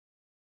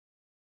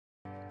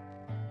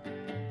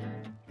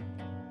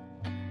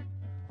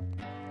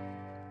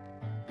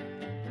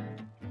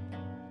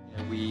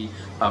We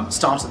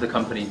started the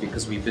company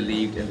because we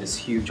believed in this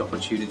huge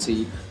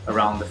opportunity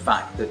around the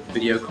fact that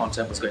video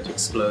content was going to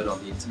explode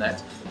on the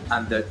internet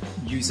and that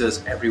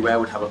users everywhere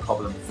would have a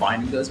problem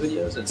finding those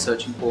videos and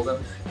searching for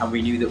them. And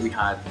we knew that we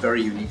had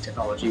very unique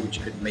technology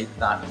which could make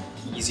that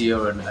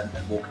easier and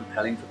more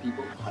compelling for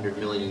people. 100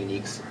 million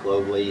uniques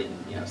globally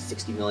and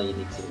 60 million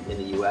uniques in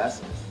the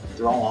US.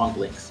 They're all on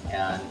Blinkx,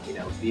 and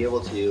be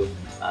able to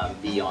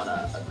be on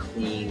a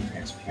clean,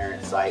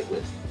 transparent site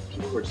with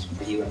people who are just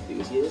video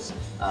enthusiasts,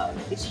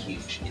 it's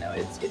huge.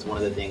 It's one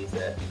of the things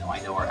that I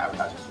know our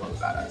advertisers love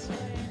about us.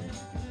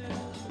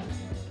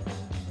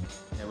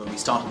 When we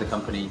started the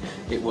company,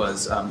 it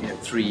was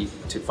 3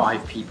 to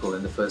 5 people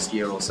in the first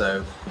year or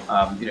so.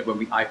 When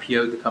we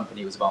IPO'd the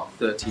company, it was about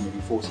 30, maybe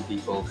 40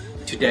 people.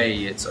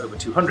 Today, it's over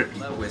 200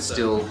 people. We're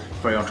still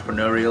very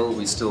entrepreneurial.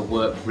 We still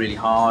work really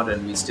hard,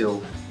 and we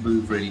still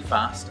move really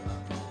fast.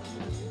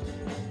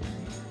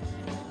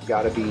 You've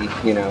got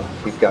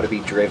to be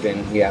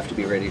driven. You have to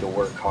be ready to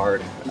work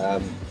hard.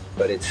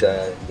 But it's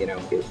there's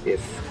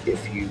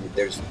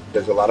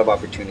a lot of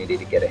opportunity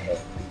to get ahead,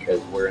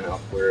 because we're in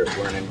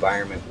an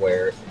environment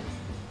where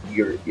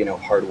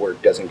hard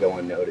work doesn't go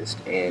unnoticed,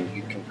 and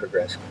you can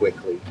progress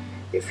quickly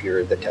if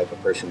you're the type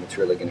of person that's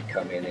really going to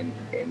come in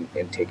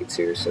and take it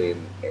seriously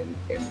and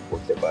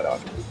work their butt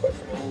off, to be quite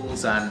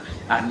frank.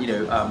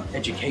 And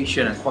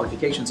education and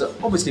qualifications are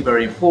obviously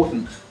very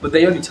important, but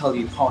they only tell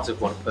you part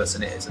of what a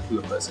person is and who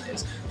a person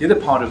is. The other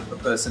part of a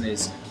person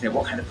is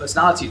what kind of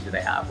personality do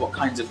they have, what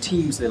kinds of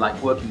teams they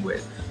like working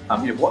with,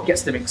 what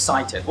gets them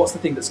excited, what's the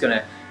thing that's going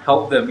to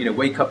help them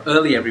wake up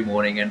early every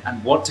morning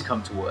and want to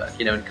come to work,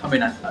 and come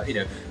in a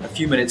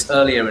few minutes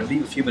earlier and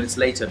leave a few minutes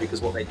later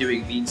because what they're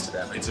doing means to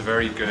them. It's a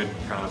very good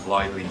kind of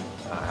lively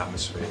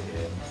atmosphere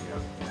here.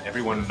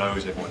 Everyone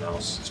knows everyone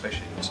else,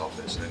 especially in this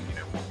office, and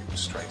what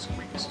people's strengths and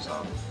weaknesses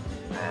are,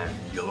 and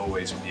you'll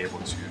always be able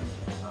to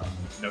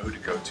know who to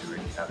go to if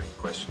you have any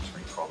questions or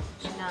any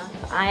problems.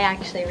 I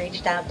actually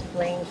reached out to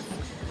Blinkx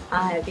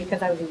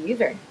because I was a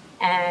user,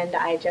 and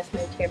I just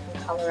moved here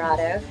from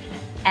Colorado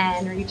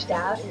and reached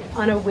out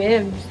on a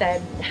whim,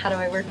 said, how do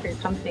I work for your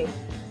company?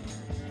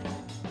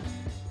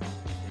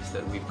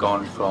 That we've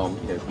gone from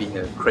being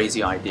a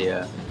crazy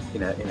idea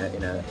in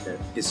a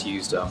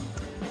disused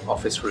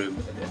office room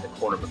in the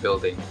corner of a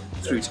building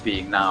through to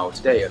being now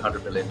today a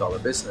 $100 million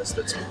business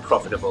that's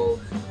profitable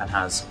and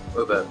has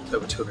over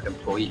 200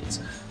 employees.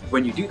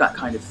 When you do that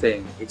kind of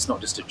thing, it's not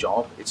just a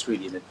job, it's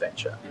really an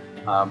adventure.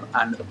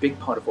 And a big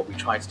part of what we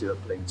try to do at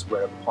Blinkx,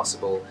 wherever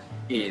possible,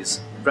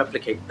 is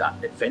replicate that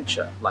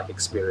adventure-like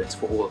experience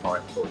for all of our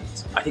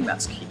employees. I think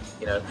that's key.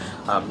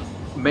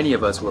 Many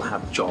of us will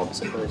have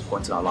jobs at various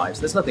points in our lives.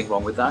 There's nothing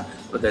wrong with that,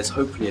 but there's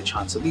hopefully a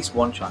chance, at least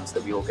one chance,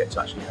 that we all get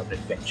to actually have an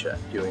adventure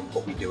doing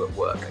what we do at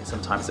work.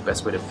 Sometimes the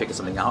best way to figure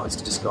something out is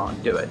to just go out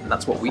and do it, and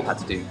that's what we had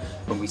to do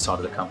when we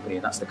started the company,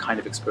 and that's the kind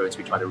of experience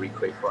we try to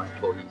recreate for our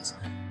employees.